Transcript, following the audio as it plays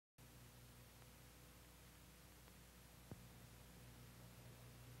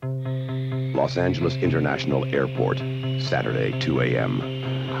Los Angeles International Airport, Saturday, 2 a.m.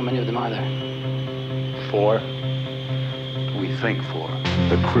 How many of them are there? 4. We think 4.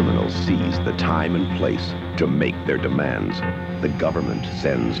 The criminals seize the time and place to make their demands. The government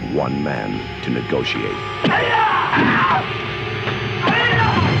sends one man to negotiate.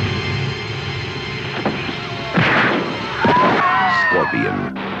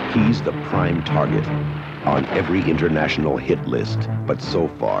 Scorpion. He's the prime target on every international hit list, but so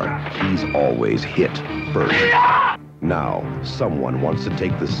far, he's always hit first. Now, someone wants to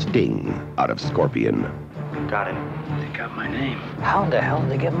take the sting out of Scorpion. Got him. They got my name. How in the hell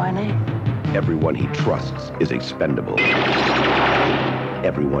did they get my name? Everyone he trusts is expendable.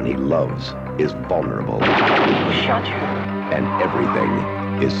 Everyone he loves is vulnerable. Who shot you? And everything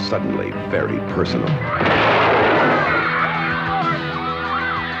is suddenly very personal.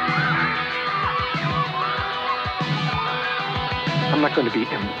 I'm not going to be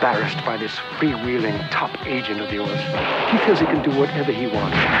embarrassed by this freewheeling top agent of yours. He feels he can do whatever he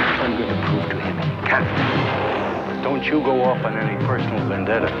wants. I'm going to prove to him he can't. Don't you go off on any personal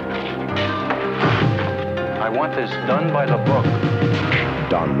vendetta. I want this done by the book.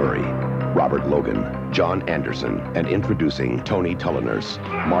 Don Murray, Robert Logan, John Anderson, and introducing Tony Tulliners,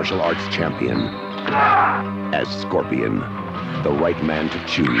 martial arts champion, as Scorpion, the right man to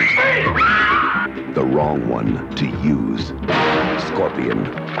choose, the wrong one to use. Scorpion,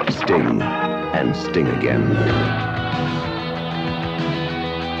 sting, and sting again.